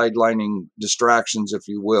the sidelining distractions, if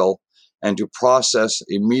you will, and to process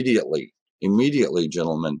immediately,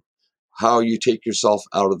 gentlemen, how you take yourself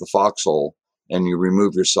out of the foxhole and you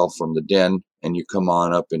remove yourself from the den and you come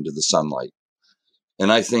on up into the sunlight.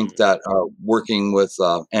 And I think that working with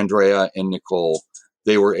Andrea and Nicole,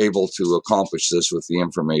 they were able to accomplish this with the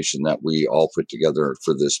information that we all put together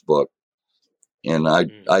for this book. And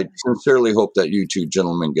I sincerely hope that you two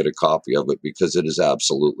gentlemen get a copy of it, because it is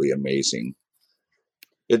absolutely amazing.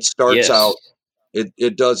 It starts out,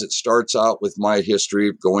 it does. It starts out with my history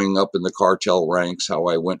of going up in the cartel ranks, how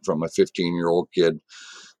I went from a 15-year-old kid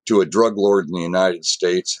to a drug lord in the United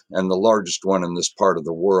States, and the largest one in this part of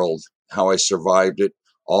the world, how I survived it,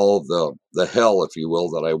 all of the hell, if you will,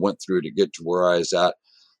 that I went through to get to where I was at,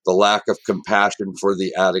 the lack of compassion for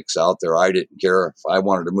the addicts out there. I didn't care. If I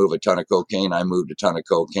wanted to move a ton of cocaine, I moved a ton of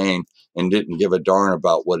cocaine and didn't give a darn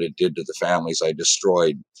about what it did to the families I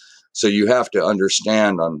destroyed. So you have to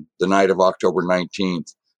understand, on the night of October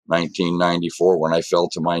 19th, 1994, when I fell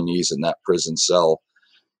to my knees in that prison cell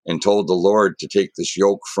and told the Lord to take this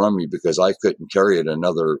yoke from me, because I couldn't carry it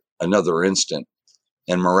another instant.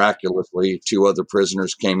 And miraculously, 2 other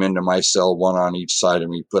prisoners came into my cell, one on each side of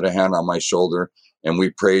me, put a hand on my shoulder, and we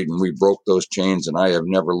prayed and we broke those chains. And I have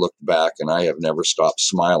never looked back, and I have never stopped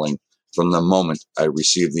smiling from the moment I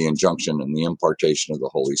received the injunction and the impartation of the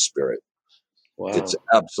Holy Spirit. Wow. It's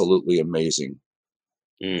absolutely amazing.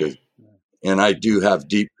 And I do have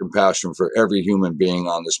deep compassion for every human being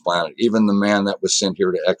on this planet, even the man that was sent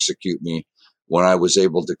here to execute me. When I was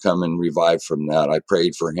able to come and revive from that, I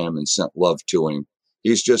prayed for him and sent love to him.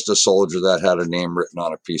 He's just a soldier that had a name written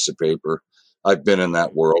on a piece of paper. I've been in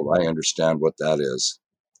that world. I understand what that is.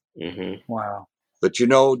 Wow. But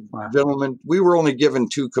gentlemen, we were only given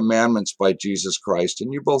 2 commandments by Jesus Christ,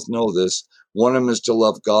 and you both know this. One of them is to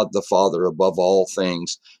love God the Father above all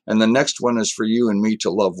things, and the next one is for you and me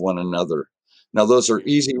to love one another. Now, those are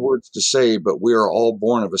easy words to say, but we are all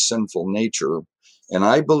born of a sinful nature, and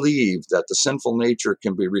I believe that the sinful nature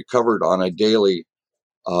can be recovered on a daily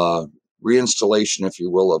reinstallation, if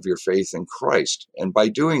you will, of your faith in Christ. And by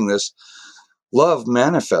doing this, love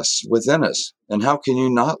manifests within us. And how can you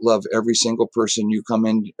not love every single person you come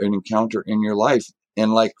in and encounter in your life?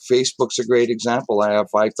 And like Facebook's a great example. I have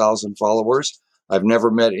 5,000 followers. I've never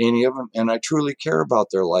met any of them, and I truly care about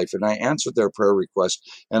their life, and I answer their prayer requests.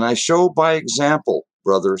 And I show by example,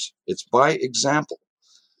 brothers, it's by example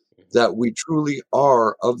that we truly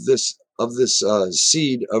are of this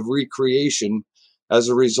seed of recreation as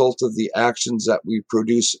a result of the actions that we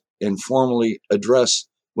produce and formally address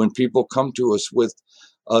when people come to us with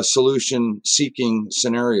a solution-seeking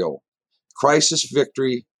scenario. Crisis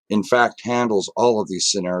victory, in fact, handles all of these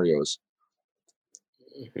scenarios.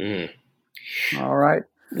 All right.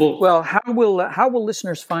 Well, how will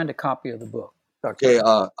listeners find a copy of the book, Dr. Okay,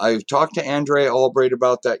 I talked to Andrea Albright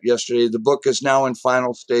about that yesterday. The book is now in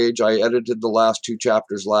final stage. I edited the last 2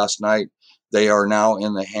 chapters last night. They are now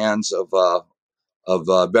in the hands of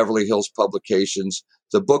Beverly Hills Publications.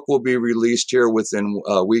 The book will be released here within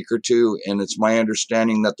a week or 2, and it's my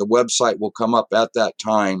understanding that the website will come up at that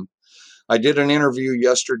time. I did an interview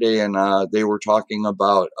yesterday, and they were talking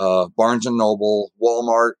about Barnes & Noble,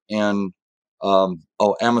 Walmart, and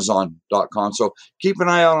Amazon.com. So keep an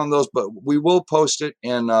eye out on those, but we will post it.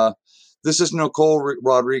 And this is Nicole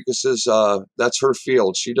Rodriguez's, that's her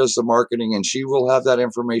field. She does the marketing, and she will have that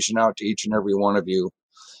information out to each and every one of you.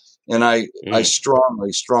 And I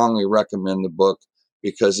strongly, strongly recommend the book,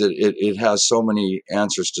 because it has so many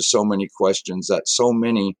answers to so many questions that so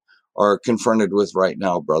many are confronted with right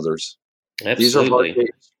now, brothers. Absolutely.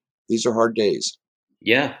 These are hard days.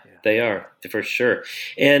 Yeah, they are, for sure.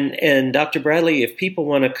 And Dr. Bradley, if people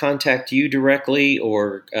want to contact you directly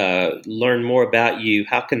or learn more about you,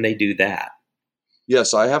 how can they do that?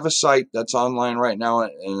 Yes, I have a site that's online right now,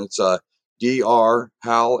 and it's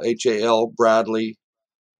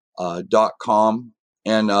drhalbradley.com.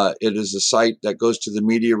 And it is a site that goes to the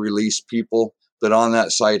media release people that on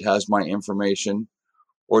that site has my information,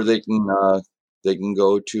 or they can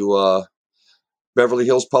go to Beverly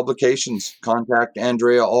Hills Publications, contact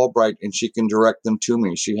Andrea Albright, and she can direct them to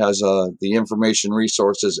me. She has the information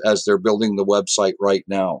resources as they're building the website right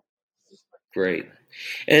now. Great.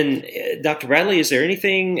 And Dr. Bradley, is there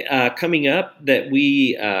anything coming up that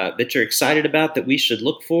that you're excited about that we should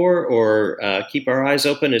look for or keep our eyes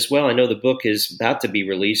open as well? I know the book is about to be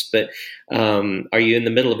released, but are you in the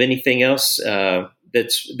middle of anything else that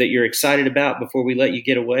you're excited about before we let you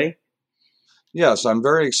get away? Yes, I'm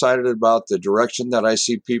very excited about the direction that I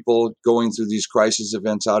see people going through these crisis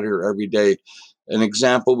events out here every day. An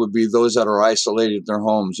example would be those that are isolated in their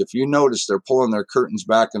homes. If you notice, they're pulling their curtains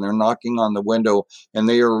back and they're knocking on the window, and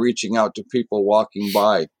they are reaching out to people walking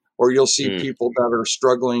by. Or you'll see people that are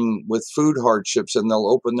struggling with food hardships, and they'll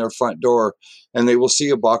open their front door and they will see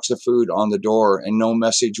a box of food on the door and no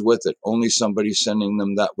message with it, only somebody sending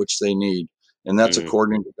them that which they need. And that's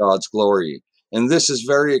according to God's glory. And this is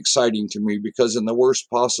very exciting to me, because in the worst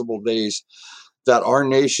possible days, that our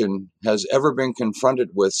nation has ever been confronted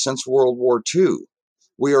with since World War II.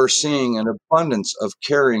 We are seeing an abundance of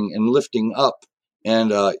caring and lifting up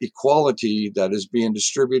and equality that is being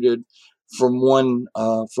distributed from one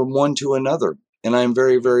to another. And I'm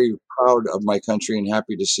very, very proud of my country and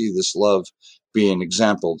happy to see this love being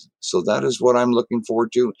exampled. So that is what I'm looking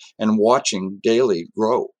forward to and watching daily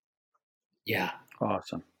grow. Yeah.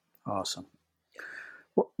 Awesome.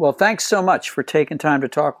 Well, thanks so much for taking time to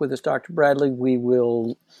talk with us, Dr. Bradley. We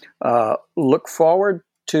will look forward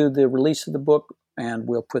to the release of the book, and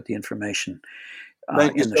we'll put the information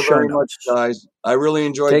Thank you in the so show very notes. much, guys. I really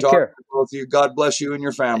enjoyed Take talking care. to both of you. God bless you and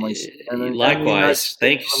your families. And Likewise.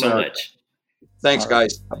 Thank you so much. Thanks, All right.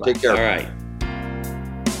 guys. Bye-bye. Take care. All right.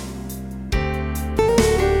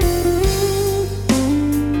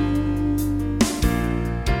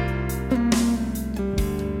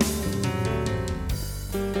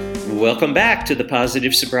 Welcome back to the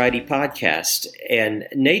Positive Sobriety Podcast. And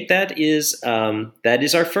Nate, that is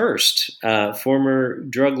our first former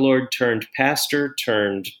drug lord turned pastor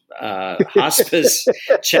turned hospice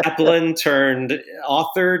chaplain turned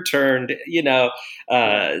author turned,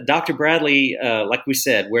 Dr. Bradley, like we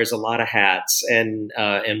said, wears a lot of hats and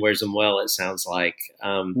wears them well, it sounds like.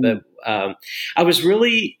 But I was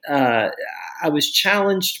really I was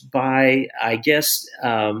challenged by, I guess,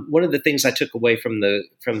 one of the things I took away from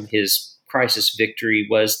his crisis victory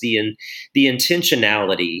was the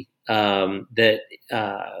intentionality that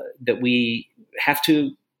we have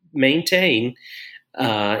to maintain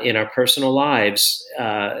in our personal lives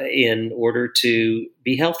in order to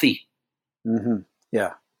be healthy. Mm-hmm.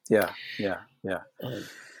 Yeah.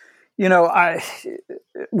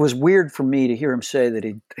 It was weird for me to hear him say that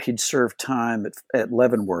he'd served time at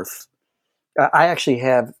Leavenworth. I actually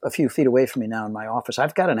have a few feet away from me now in my office.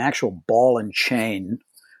 I've got an actual ball and chain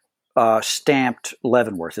stamped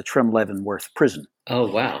Leavenworth. It's from Leavenworth Prison. Oh,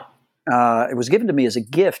 wow. It was given to me as a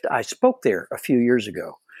gift. I spoke there a few years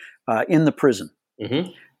ago in the prison.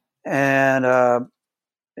 Mm-hmm. And,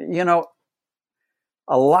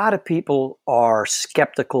 a lot of people are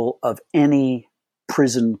skeptical of any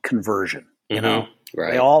prison conversion.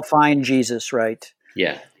 Right. They all find Jesus, right?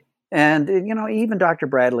 Yeah. And, even Dr.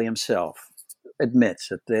 Bradley himself admits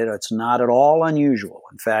that it's not at all unusual.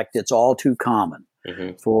 In fact, it's all too common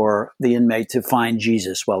for the inmate to find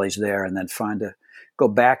Jesus while he's there and then go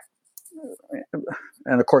back.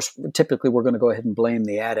 And of course, typically we're going to go ahead and blame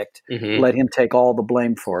the addict, let him take all the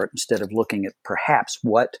blame for it instead of looking at perhaps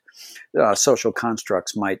what social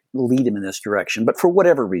constructs might lead him in this direction. But for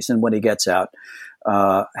whatever reason, when he gets out,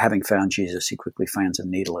 having found Jesus, he quickly finds a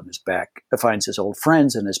needle in his back, finds his old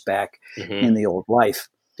friends in his back in the old life.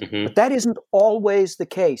 But that isn't always the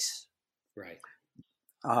case. Right.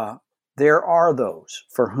 There are those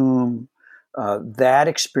for whom that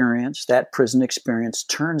experience, that prison experience,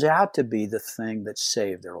 turns out to be the thing that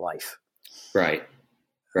saved their life. Right.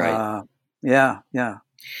 Yeah.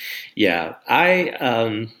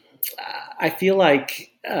 I feel like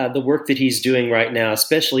the work that he's doing right now,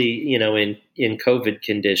 especially in COVID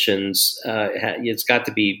conditions, it's got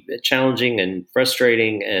to be challenging and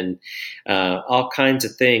frustrating and all kinds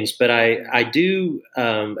of things. But I do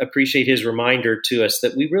appreciate his reminder to us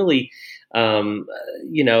that we really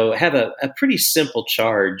have a pretty simple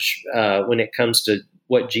charge when it comes to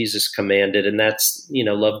what Jesus commanded, and that's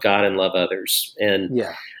love God and love others. And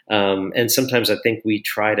and sometimes I think we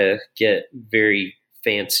try to get very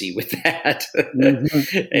fancy with that.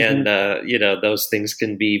 And, those things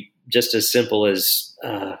can be just as simple as,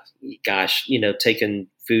 taking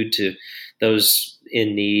food to those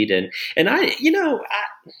in need. And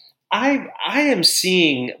I am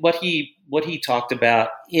seeing what he talked about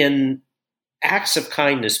in acts of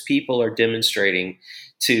kindness people are demonstrating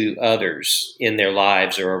to others in their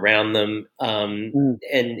lives or around them. And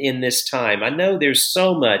in this time, I know there's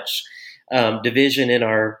so much division in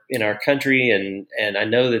our country, and I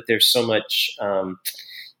know that there's so much,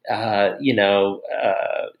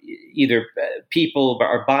 either people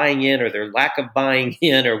are buying in or their lack of buying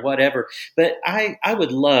in or whatever. But I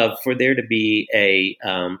would love for there to be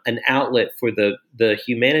an outlet for the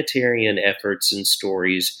humanitarian efforts and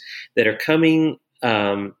stories that are coming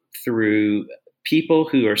through people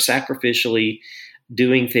who are sacrificially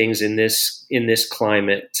doing things in this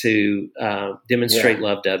climate to demonstrate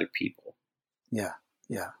love to other people. Yeah.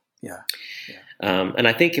 And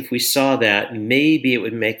I think if we saw that, maybe it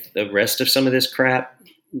would make the rest of some of this crap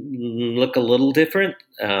look a little different.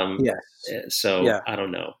 So I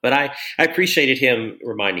don't know, but I appreciated him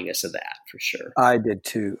reminding us of that for sure. I did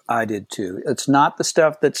too. It's not the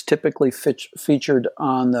stuff that's typically featured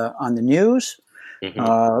on the news.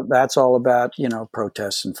 That's all about,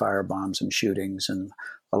 protests and firebombs and shootings and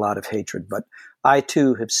a lot of hatred. But I,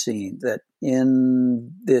 too, have seen that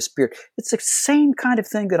in this period, it's the same kind of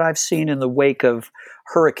thing that I've seen in the wake of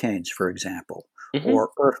hurricanes, for example, or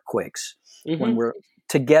earthquakes, when we're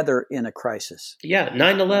together in a crisis. Yeah,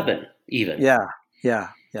 9/11 even. Yeah.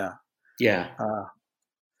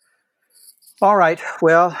 All right.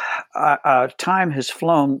 Well, time has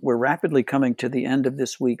flown. We're rapidly coming to the end of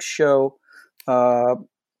this week's show.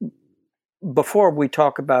 Before we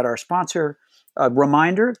talk about our sponsor, a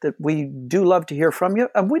reminder that we do love to hear from you,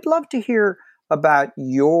 and we'd love to hear about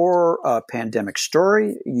your pandemic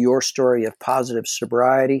story, your story of positive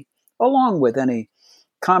sobriety, along with any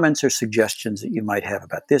comments or suggestions that you might have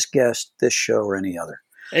about this guest, this show, or any other.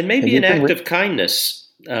 And maybe an act of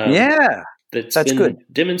kindness. That's been good.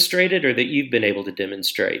 Demonstrated, or that you've been able to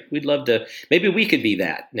demonstrate. We'd love to. Maybe we could be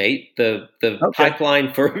that, Nate. The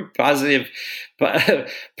pipeline for positive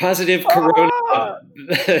corona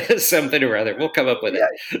something or other. We'll come up with it.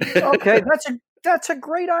 Okay, that's a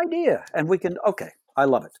great idea, and we can. Okay, I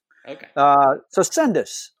love it. Okay. So send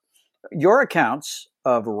us your accounts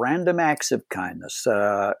of random acts of kindness,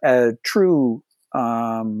 true,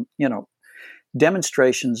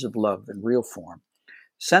 demonstrations of love in real form.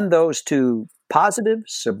 Send those to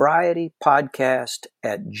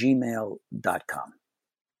positivesobrietypodcast@gmail.com.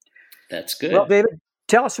 That's good. Well, David,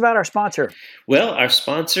 tell us about our sponsor. Well, our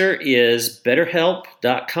sponsor is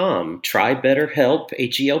BetterHelp.com. Try BetterHelp,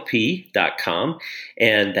 HELP.com.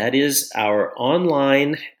 And that is our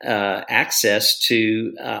online access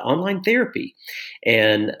to online therapy.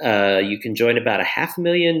 And you can join about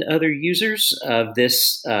 500,000 other users of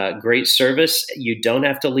this great service. You don't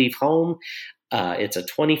have to leave home. It's a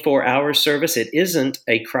 24-hour service. It isn't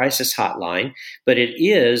a crisis hotline, but it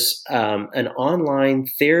is an online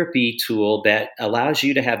therapy tool that allows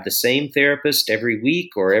you to have the same therapist every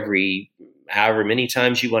week or every however many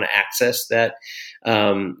times you want to access that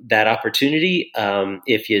opportunity.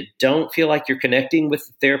 If you don't feel like you're connecting with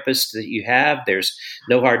the therapist that you have, there's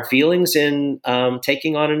no hard feelings in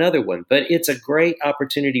taking on another one. But it's a great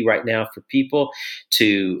opportunity right now for people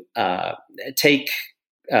to take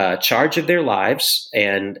charge of their lives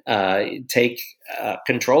and take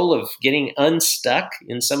control of getting unstuck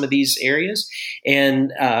in some of these areas.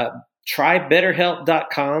 And try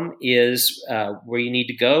BetterHelp.com is where you need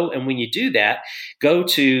to go. And when you do that, go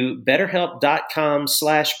to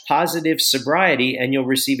BetterHelp.com/positive sobriety, and you'll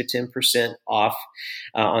receive a 10% off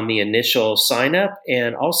on the initial sign up.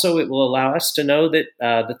 And also it will allow us to know that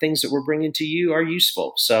the things that we're bringing to you are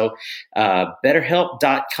useful. So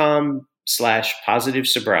BetterHelp.com/positive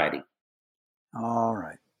sobriety. All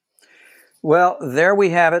right. Well, there we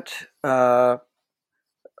have it. By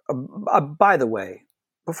the way,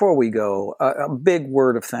 before we go, a big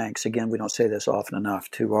word of thanks. Again, we don't say this often enough,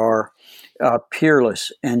 to our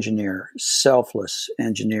peerless engineer, selfless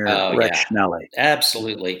engineer, Rex Schnelly.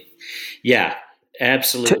 Absolutely. Yeah,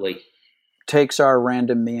 absolutely. Takes our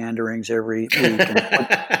random meanderings every week and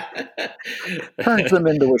turns them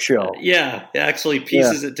into a show. Yeah, actually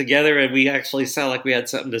pieces it together, and we actually sound like we had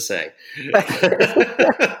something to say.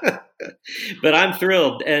 But I'm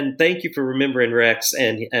thrilled, and thank you for remembering Rex,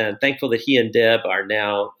 and thankful that he and Deb are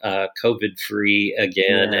now COVID-free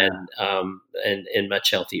again and much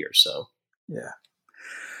healthier. So, yeah.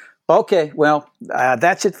 Okay, well,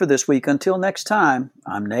 that's it for this week. Until next time,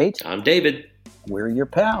 I'm Nate. I'm David. We're your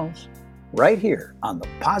pals, right here on the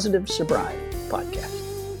Positive Sobriety Podcast.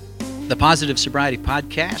 The Positive Sobriety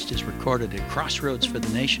Podcast is recorded at Crossroads for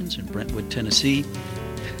the Nations in Brentwood, Tennessee.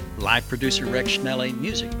 Live producer Rex Schnelly,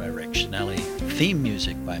 music by Rex Schnelly, theme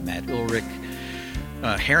music by Matt Ulrich,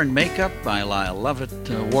 hair and makeup by Lyle Lovett,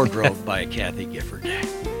 wardrobe by Kathy Gifford.